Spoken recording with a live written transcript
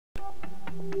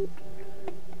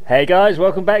Hey guys,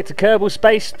 welcome back to Kerbal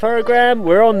Space Program.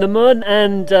 We're on the moon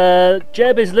and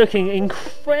Jeb is looking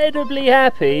incredibly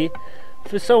happy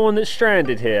for someone that's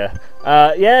stranded here.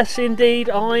 Yes, indeed,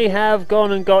 I have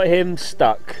gone and got him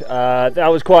stuck. That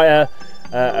was quite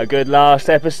a good last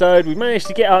episode. We managed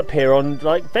to get up here on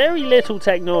like very little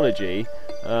technology.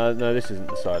 No, this isn't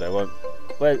the side I want.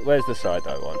 Where's the side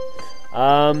I want?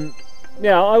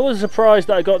 Yeah, I was surprised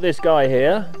that I got this guy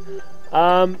here.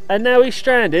 And now he's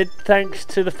stranded thanks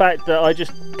to the fact that I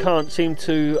just can't seem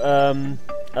to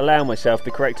allow myself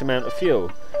the correct amount of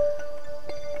fuel.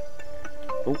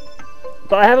 Ooh.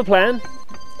 But I have a plan.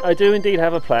 I do indeed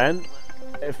have a plan.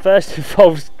 It first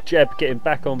involves Jeb getting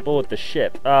back on board the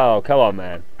ship. Oh, come on,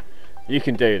 man. You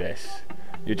can do this.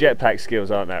 Your jetpack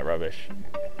skills aren't that rubbish.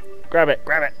 Grab it,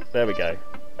 grab it. There we go.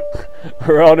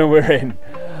 We're on and we're in.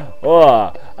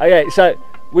 Oh, okay, so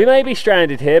we may be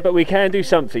stranded here, but we can do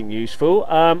something useful.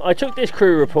 I took this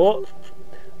crew report,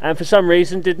 and for some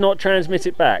reason did not transmit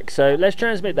it back. So let's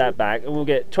transmit that back, and we'll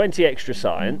get 20 extra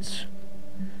science.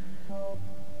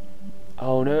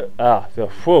 Oh no!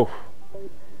 Whew.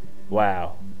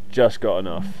 Wow, just got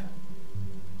enough.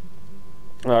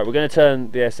 All right, we're going to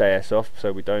turn the SAS off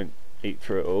so we don't eat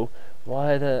through it all.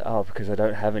 Why the? Oh, because I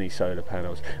don't have any solar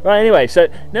panels. Right. Anyway, so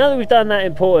now that we've done that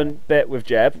important bit with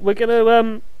Jeb, we're going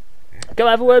to go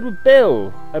have a word with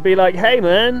Bill. I'd be like, hey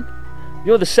man,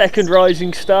 you're the second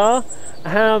rising star.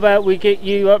 How about we get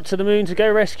you up to the moon to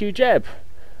go rescue Jeb?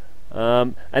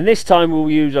 And this time we'll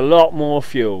use a lot more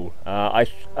fuel. I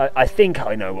think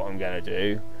I know what I'm going to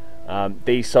do.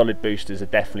 These solid boosters are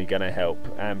definitely going to help,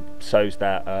 and so's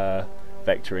that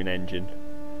vectoring engine.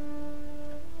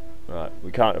 Right,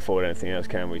 we can't afford anything else,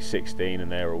 can we? 16,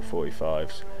 and they're all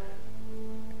 45s.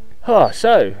 Oh,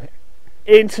 so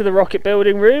into the rocket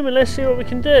building room, and let's see what we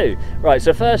can do. Right,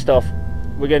 so first off,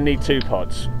 we're going to need 2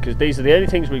 pods, because these are the only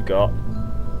things we've got,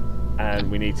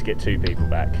 and we need to get 2 people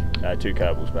back, 2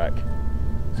 Kerbals back.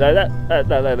 So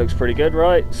that looks pretty good,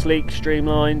 right? Sleek,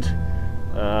 streamlined,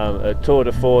 a tour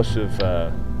de force of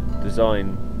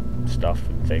design stuff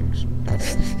and things.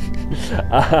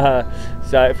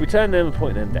 So if we turn them and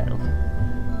point them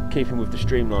down, keeping with the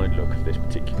streamlined look of this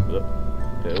particular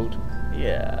build.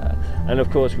 Yeah, and of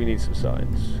course we need some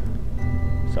science.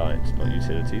 Science, not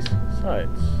utilities.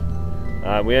 Science.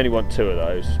 We only want 2 of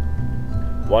those.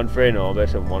 One for in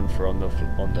orbit and one for on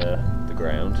the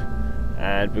ground.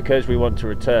 And because we want to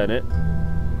return it,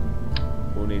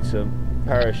 we'll need some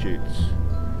parachutes.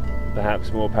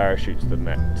 Perhaps more parachutes than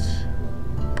that.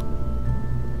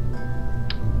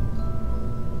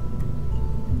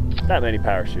 That many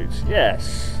parachutes.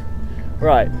 Yes.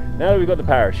 Right. Now that we've got the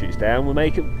parachutes down, we'll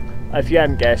make it. If you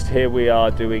hadn't guessed, here we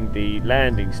are doing the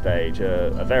landing stage,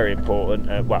 a very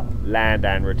important, well, land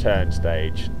and return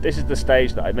stage. This is the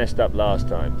stage that I messed up last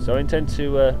time, so I intend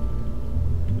to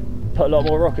put a lot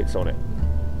more rockets on it.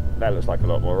 That looks like a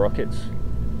lot more rockets.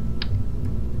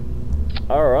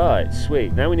 Alright,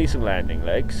 sweet. Now we need some landing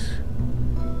legs,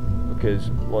 because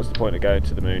what's the point of going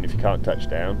to the moon if you can't touch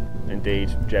down? Indeed,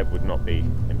 Jeb would not be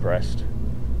impressed.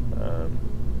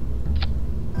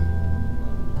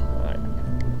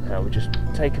 Now we'll just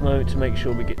take a moment to make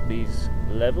sure we get these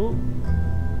level.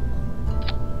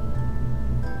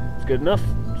 It's good enough.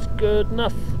 It's good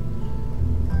enough.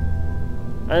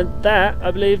 And that,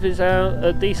 I believe, is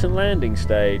a decent landing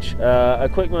stage. A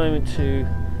quick moment to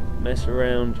mess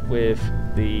around with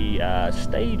the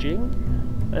staging,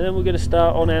 and then we're going to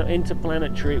start on our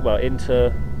interplanetary, well,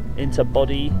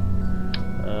 interbody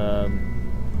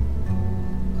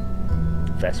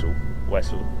vessel.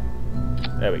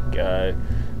 There we go.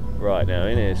 Right, now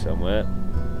in here somewhere.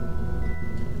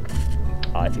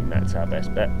 I think that's our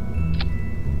best bet.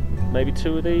 Maybe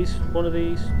 2 of these, 1 of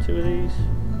these, 2 of these,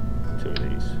 2 of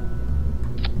these.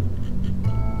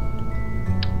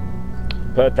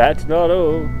 But that's not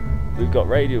all. We've got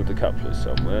radial decouplers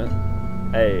somewhere.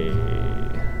 Hey.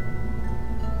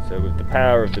 So with the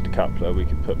power of the decoupler we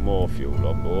can put more fuel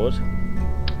on board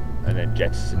and then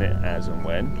jettison it as and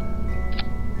when.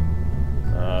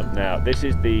 Now this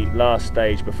is the last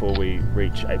stage before we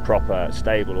reach a proper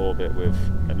stable orbit with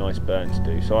a nice burn to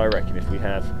do. So I reckon if we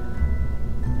have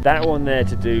that one there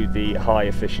to do the high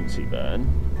efficiency burn,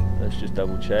 let's just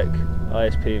double check.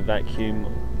 ISP and vacuum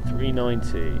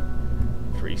 390,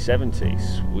 370,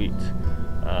 sweet.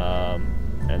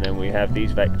 And then we have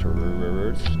these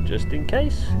vectors just in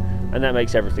case, and that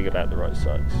makes everything about the right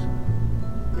size.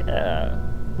 Yeah,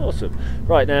 awesome.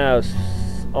 Right, now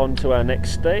on to our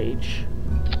next stage.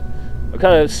 I've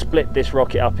kind of split this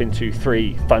rocket up into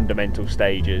 3 fundamental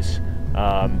stages,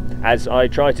 as I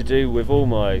try to do with all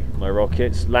my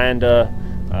rockets: lander,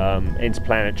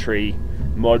 interplanetary,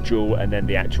 module and then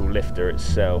the actual lifter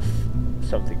itself.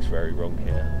 Something's very wrong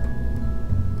here.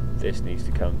 This needs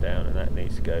to come down and that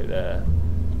needs to go there.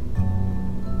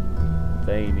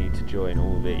 They need to join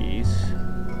all these.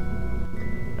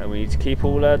 And we need to keep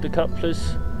all our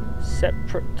decouplers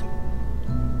separate.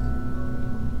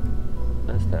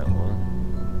 That's that one.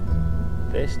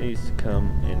 This needs to come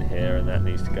in here and that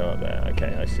needs to go up there.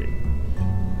 Okay, I see.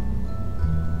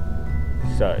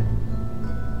 So,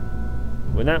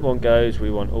 when that one goes, we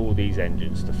want all these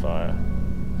engines to fire.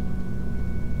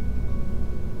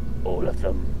 All of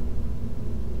them.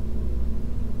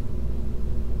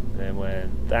 Then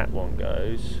when that one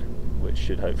goes, which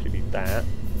should hopefully be that,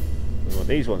 we want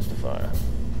these ones to fire.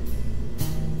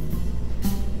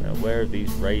 Now where have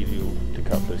these radial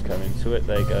decouplers come into it?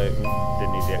 They go,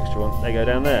 didn't need the extra one, they go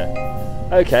down there.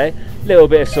 Okay, little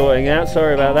bit of sorting out,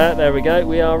 sorry about that, there we go.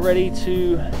 We are ready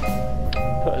to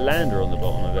put a lander on the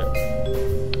bottom of it.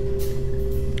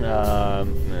 No,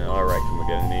 I reckon we're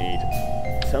going to need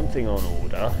something on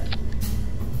order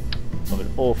of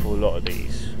an awful lot of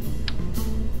these.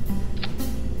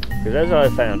 Because as I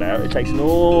found out, it takes an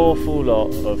awful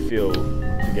lot of fuel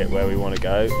to get where we want to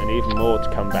go, and even more to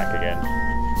come back again.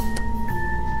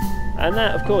 And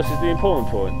that, of course, is the important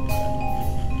point.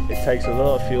 It takes a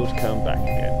lot of fuel to come back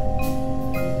again.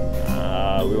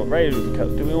 We want radial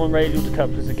decouplers. Do we want radial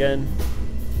decouplers again?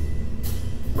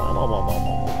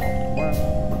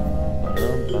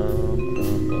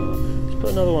 Let's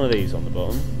put another one of these on the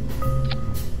bottom.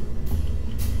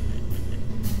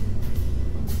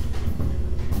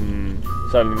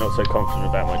 Certainly not so confident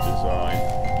about my design,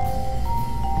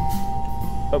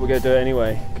 but we're going to do it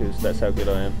anyway because that's how good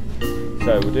I am.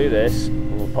 So we'll do this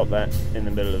and we'll pop that in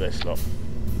the middle of this slot,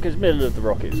 because middle of the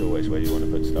rocket is always where you want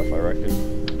to put stuff, I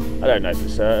reckon. I don't know for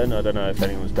certain, I don't know if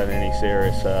anyone's done any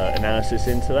serious analysis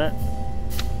into that.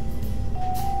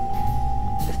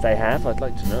 If they have, I'd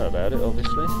like to know about it,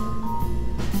 obviously.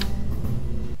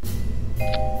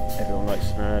 Everyone likes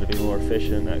to know how to be more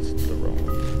efficient, that's the wrong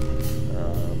one.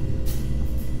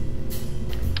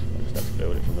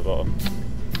 Build it from the bottom.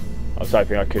 I was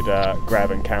hoping I could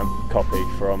grab and copy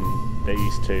from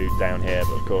these two down here,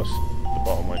 but of course the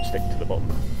bottom won't stick to the bottom.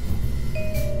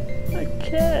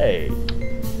 Okay.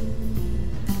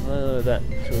 That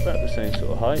to about the same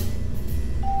sort of height.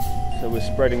 So we're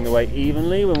spreading the weight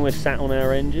evenly when we're sat on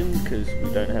our engine because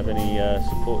we don't have any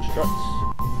support struts.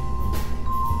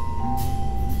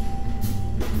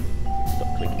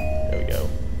 Stop clicking. There we go.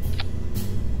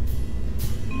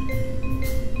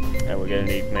 And we're going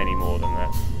to need many more than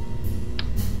that.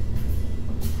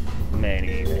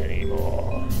 Many, many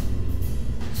more.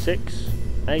 6,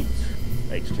 8.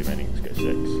 8's too many, let's go 6.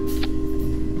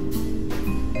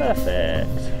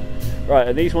 Perfect. Right,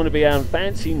 and these want to be our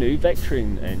fancy new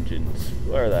vectoring engines.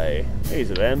 Where are they?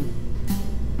 These are them.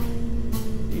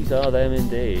 These are them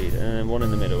indeed. And one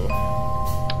in the middle.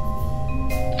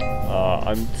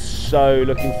 I'm so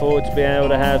looking forward to being able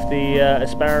to have the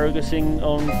asparagusing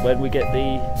on when we get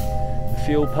the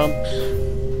fuel pumps.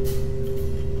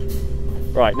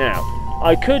 Right, now,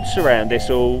 I could surround this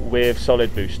all with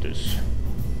solid boosters.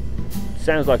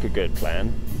 Sounds like a good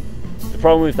plan. The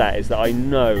problem with that is that I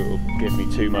know it will give me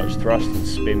too much thrust and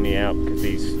spin me out because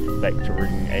these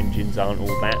vectoring engines aren't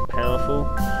all that powerful.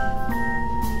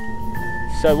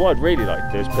 So what I'd really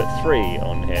like to do is put 3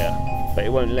 on here, but it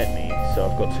won't let me, so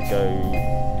I've got to go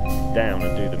down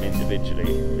and do them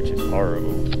individually, which is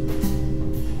horrible.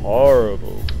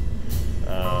 Horrible.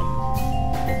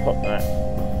 We'll pop that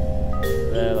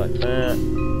there like that.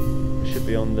 It should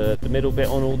be on the middle bit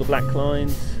on all the black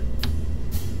lines.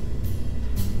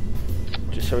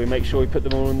 Just so we make sure we put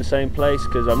them all in the same place,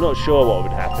 because I'm not sure what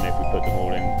would happen if we put them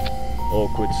all in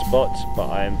awkward spots, but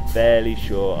I am fairly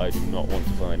sure I do not want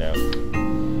to find out.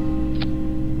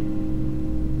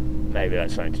 Maybe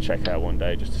that's something to check out one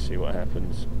day just to see what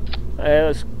happens.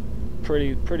 Yeah, that's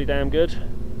pretty damn good.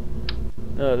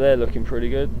 No, they're looking pretty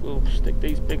good. We'll stick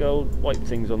these big old white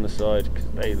things on the side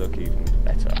because they look even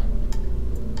better.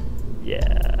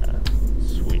 Yeah,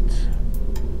 sweet.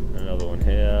 Another one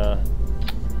here.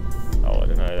 Oh, I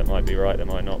don't know, that might be right, that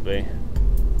might not be.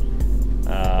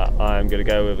 I'm going to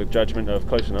go with a judgment of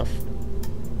close enough,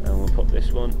 and we'll pop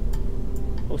this one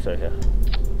also here.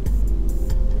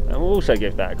 And we'll also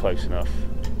give that a close enough.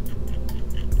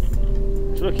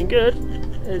 It's looking good.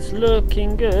 It's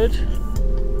looking good.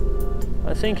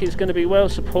 I think it's going to be well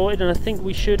supported, and I think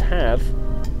we should have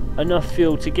enough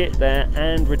fuel to get there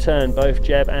and return both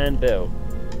Jeb and Bill.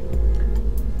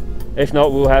 If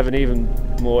not, we'll have an even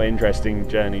more interesting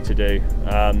journey to do.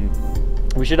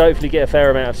 We should hopefully get a fair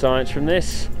amount of science from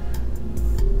this.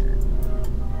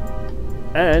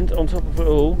 And on top of it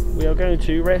all, we are going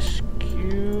to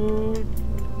rescue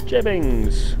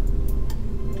Jebings.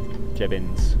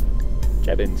 Jebings.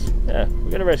 Yeah, we're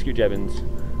going to rescue Jebings.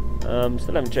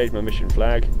 Still haven't changed my mission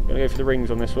flag. Going to go for the rings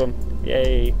on this one.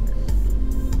 Yay.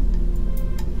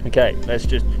 Okay, let's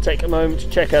just take a moment to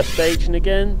check our staging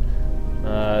again.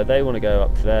 They want to go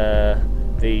up there.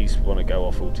 These want to go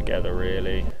off altogether,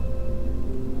 really.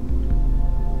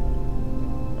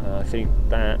 I think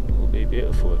that will be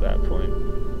beautiful at that point.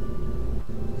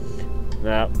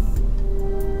 Now,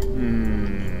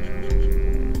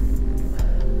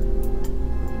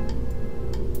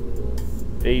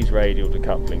 these radial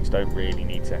decouplings don't really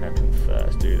need to happen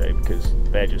first, do they? Because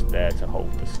they're just there to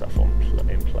hold the stuff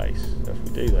in place. So if we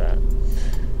do that,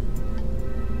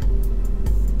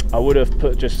 I would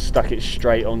have just stuck it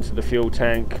straight onto the fuel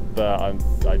tank, but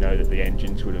I know that the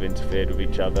engines would have interfered with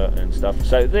each other and stuff.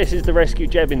 So this is the Rescue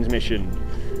Jebings mission.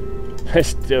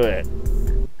 Let's do it.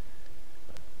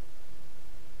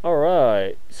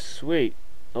 Alright, sweet.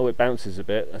 Oh, it bounces a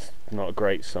bit. That's not a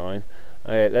great sign.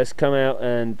 Okay, let's come out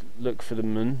and look for the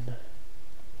moon.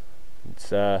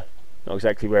 It's not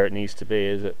exactly where it needs to be,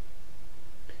 is it?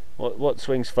 What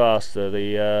swings faster,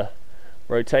 the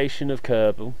rotation of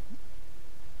Kerbal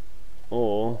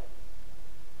or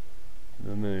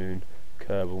the moon?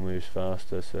 Kerbal moves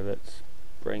faster, so let's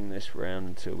bring this round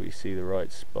until we see the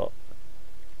right spot.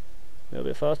 A little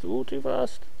bit faster. Oh, too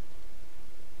fast.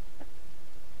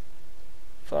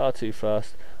 Far too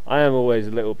fast. I am always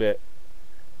a little bit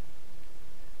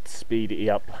speedy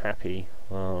up happy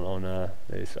on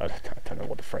this. I don't know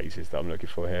what the phrase is that I'm looking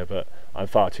for here, but I'm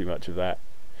far too much of that.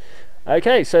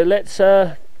 Okay, so let's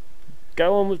go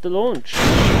on with the launch.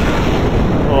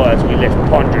 Oh, as we lift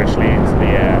ponderously into the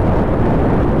air.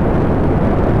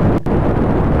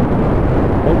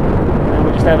 Oh, and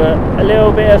we just have a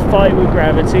little bit of fight with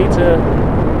gravity to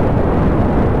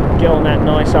get on that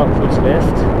nice upwards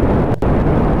lift.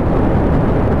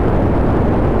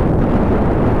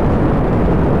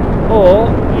 Or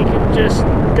you can just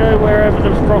go wherever the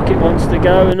rocket wants to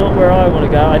go and not where I want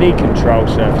to go. I need control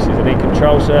surfaces. I need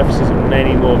control surfaces and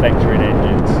many more vectoring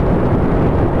engines.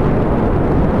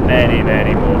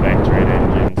 Many more vectoring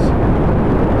engines.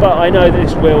 But I know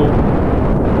this will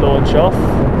launch off.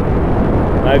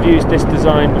 I've used this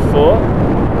design before.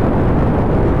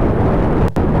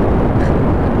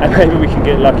 And maybe we can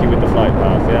get lucky with the flight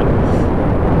path, yeah?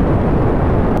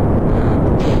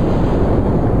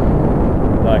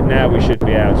 Like now we should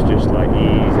be able to just like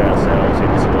ease ourselves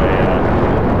into a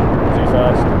too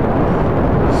fast.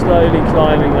 Slowly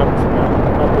climbing up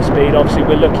the speed. Obviously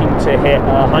we're looking to hit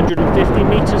 150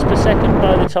 meters per second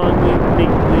by the time we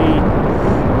meet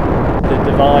the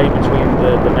divide between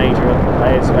the major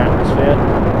layers of atmosphere.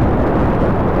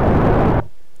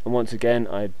 And once again,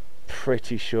 I'm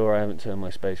pretty sure I haven't turned my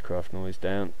spacecraft noise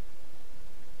down.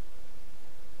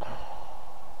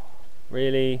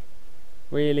 Really?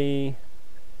 Really?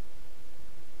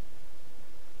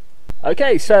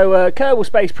 Okay, so Kerbal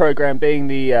Space Program, being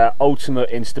the ultimate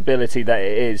instability that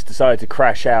it is, decided to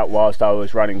crash out whilst I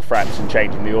was running fraps and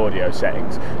changing the audio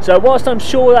settings. So whilst I'm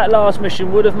sure that last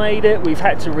mission would have made it, we've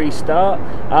had to restart.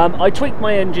 I tweaked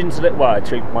my engines a little, well, I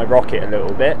tweaked my rocket a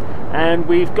little bit, and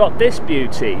we've got this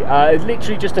beauty.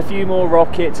 Literally just a few more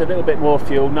rockets, a little bit more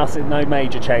fuel, no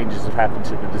major changes have happened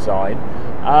to the design.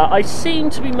 I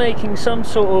seem to be making some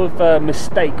sort of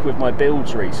mistake with my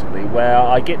builds recently, where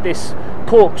I get this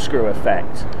corkscrew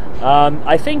effect.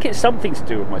 I think it's something to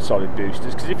do with my solid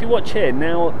boosters, because if you watch here,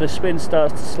 now the spin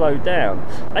starts to slow down.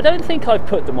 I don't think I've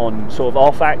put them on sort of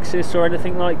off axis or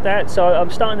anything like that, so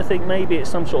I'm starting to think maybe it's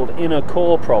some sort of inner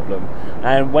core problem,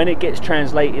 and when it gets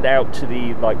translated out to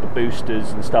the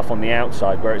boosters and stuff on the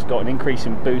outside, where it's got an increase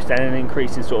in boost and an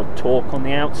increase in sort of torque on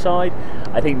the outside,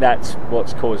 I think that's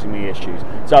what's causing me issues.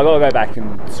 So I've got to go back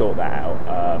and sort that out.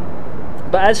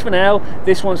 But as for now,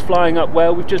 this one's flying up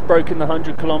well. We've just broken the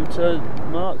 100-kilometre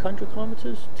mark. 100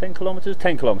 kilometres? 10 kilometres?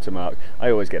 10-kilometre mark.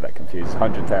 I always get that confused.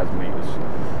 100,000 metres.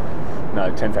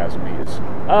 No, 10,000 metres.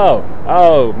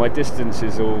 Oh, my distance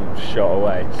is all shot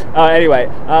away. Anyway,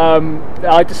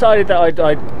 I decided that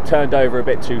I'd turned over a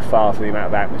bit too far for the amount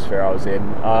of atmosphere I was in.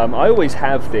 I always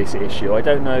have this issue. I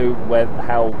don't know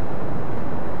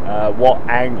what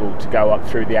angle to go up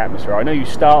through the atmosphere. I know you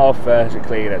start off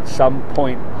vertically, and at some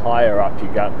point higher up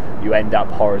you end up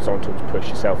horizontal to push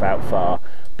yourself out far.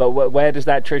 But where does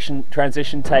that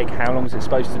transition take? How long is it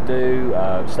supposed to do?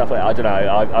 Stuff like that. I don't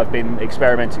know. I've been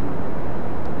experimenting.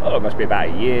 Oh, it must be about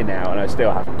a year now, and I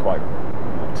still haven't quite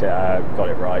got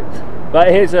it right. But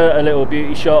here's a little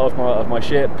beauty shot of my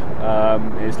ship.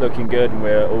 It's looking good and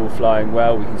we're all flying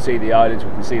well. We can see the islands,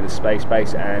 we can see the space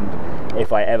base, and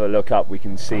if I ever look up we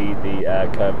can see the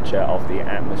curvature of the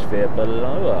atmosphere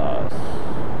below us.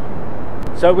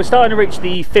 So we're starting to reach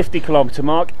the 50-kilometre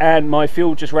mark, and my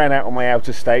fuel just ran out on my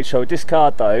outer stage, so I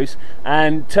discard those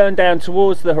and turn down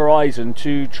towards the horizon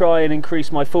to try and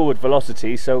increase my forward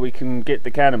velocity so we can get the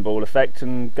cannonball effect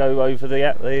and go over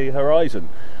the horizon.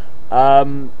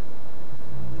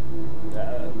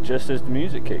 Just as the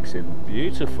music kicks in.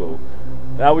 Beautiful.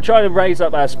 We're trying to raise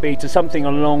up our speed to something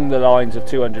along the lines of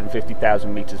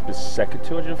 250,000 metres per second.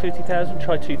 250,000?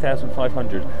 Try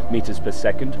 2,500 metres per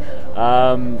second.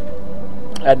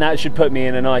 And that should put me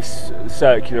in a nice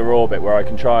circular orbit where I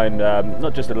can try and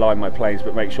not just align my planes,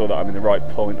 but make sure that I'm in the right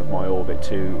point of my orbit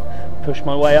to push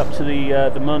my way up to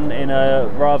the Mun in a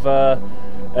rather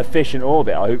efficient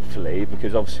orbit, hopefully,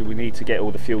 because obviously we need to get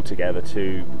all the fuel together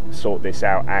to sort this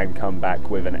out and come back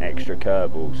with an extra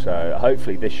Kerbal. So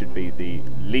hopefully this should be the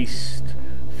least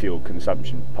fuel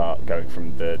consumption part going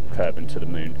from the Kerbin to the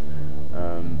Moon.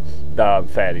 Though I'm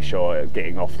fairly sure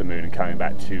getting off the Moon and coming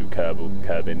back to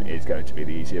Kerbin is going to be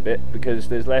the easier bit, because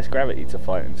there's less gravity to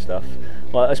fight and stuff.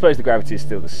 Well, I suppose the gravity is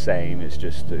still the same, it's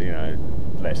just, you know,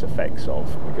 less effects of,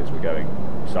 because we're going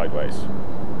sideways.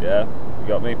 Yeah, you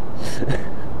got me?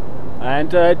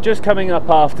 And just coming up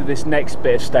after this next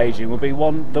bit of staging will be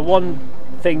the one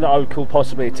thing that I would call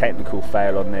possibly a technical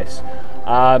fail on this.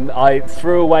 I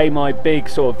threw away my big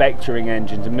sort of vectoring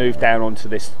engine to move down onto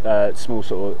this small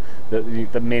sort of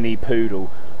the mini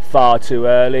Poodle far too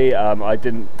early. I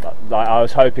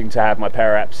was hoping to have my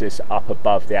periapsis up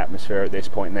above the atmosphere at this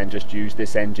point and then just use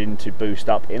this engine to boost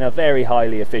up in a very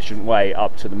highly efficient way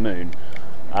up to the Moon.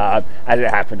 As it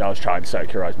happened, I was trying to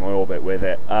circularise my orbit with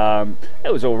it.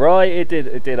 It was alright, it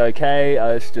did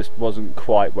okay. It just wasn't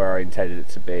quite where I intended it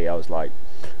to be. I was like,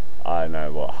 I don't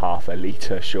know, what, half a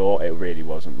litre short. It really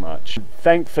wasn't much.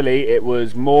 Thankfully it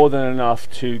was more than enough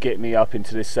to get me up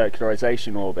into this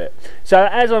circularisation orbit. So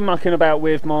as I'm mucking about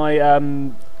with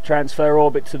my transfer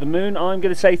orbit to the Moon, I'm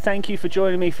going to say thank you for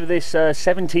joining me for this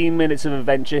 17 minutes of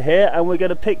adventure here, and we're going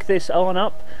to pick this on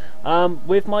up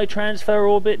with my transfer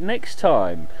orbit next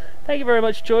time. Thank you very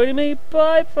much for joining me.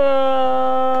 Bye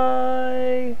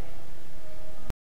bye.